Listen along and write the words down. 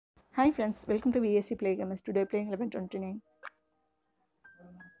Hi friends, welcome to VSC Playgamers. Today playing 1129.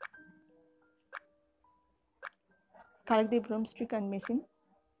 Collect the broomstick and missing.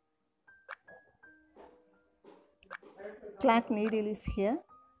 Clack needle is here.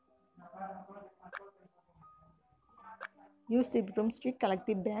 Use the broomstick, collect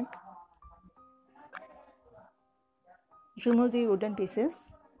the bag. Remove the wooden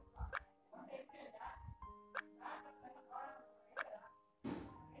pieces.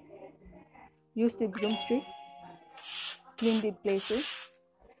 Use the broomstick. Clean the places.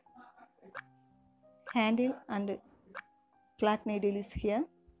 Handle and clack needle is here.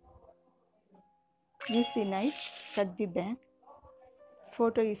 Use the knife, cut the bag.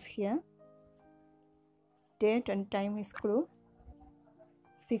 Photo is here. Date and time is screw.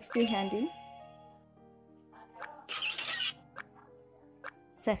 Fix the handle.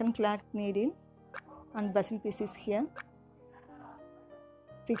 Second clack needle and bustle piece is here.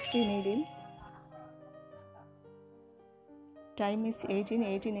 Fix the needle. Time is 18.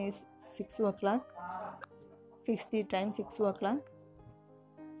 18 is 6 o'clock. Fix the time 6 o'clock.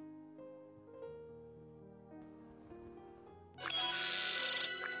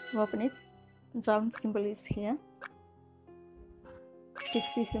 Open it. Round symbol is here.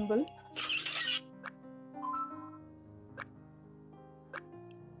 Fix the symbol.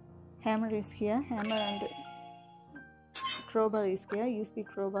 Hammer is here. Hammer and crowbar is here. Use the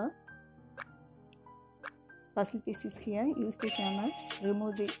crowbar. Puzzle piece is here. Use the hammer.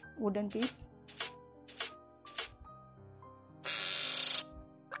 Remove the wooden piece.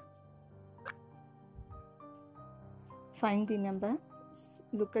 Find the number.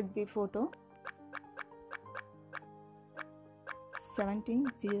 Look at the photo.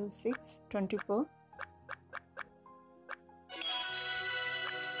 170624.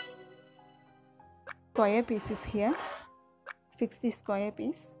 Square piece is here. Fix the square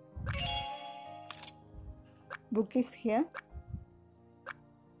piece. Book is here.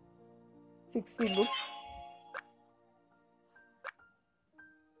 Fix the book.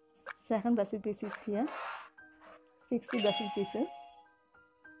 Second puzzle piece is here. Fix the puzzle pieces.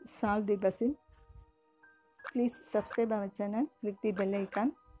 Solve the puzzle. Please subscribe our channel. Click the bell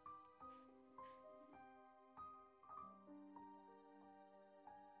icon.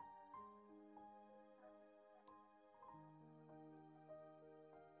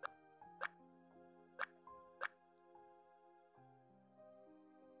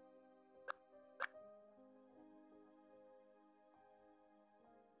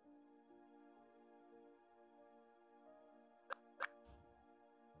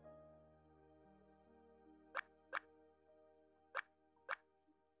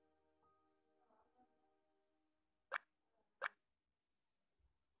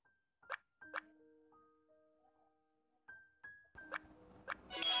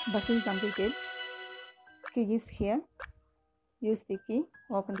 Puzzle completed. Key is here. Use the key.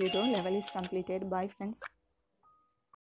 Open the door. Level is completed. Bye friends.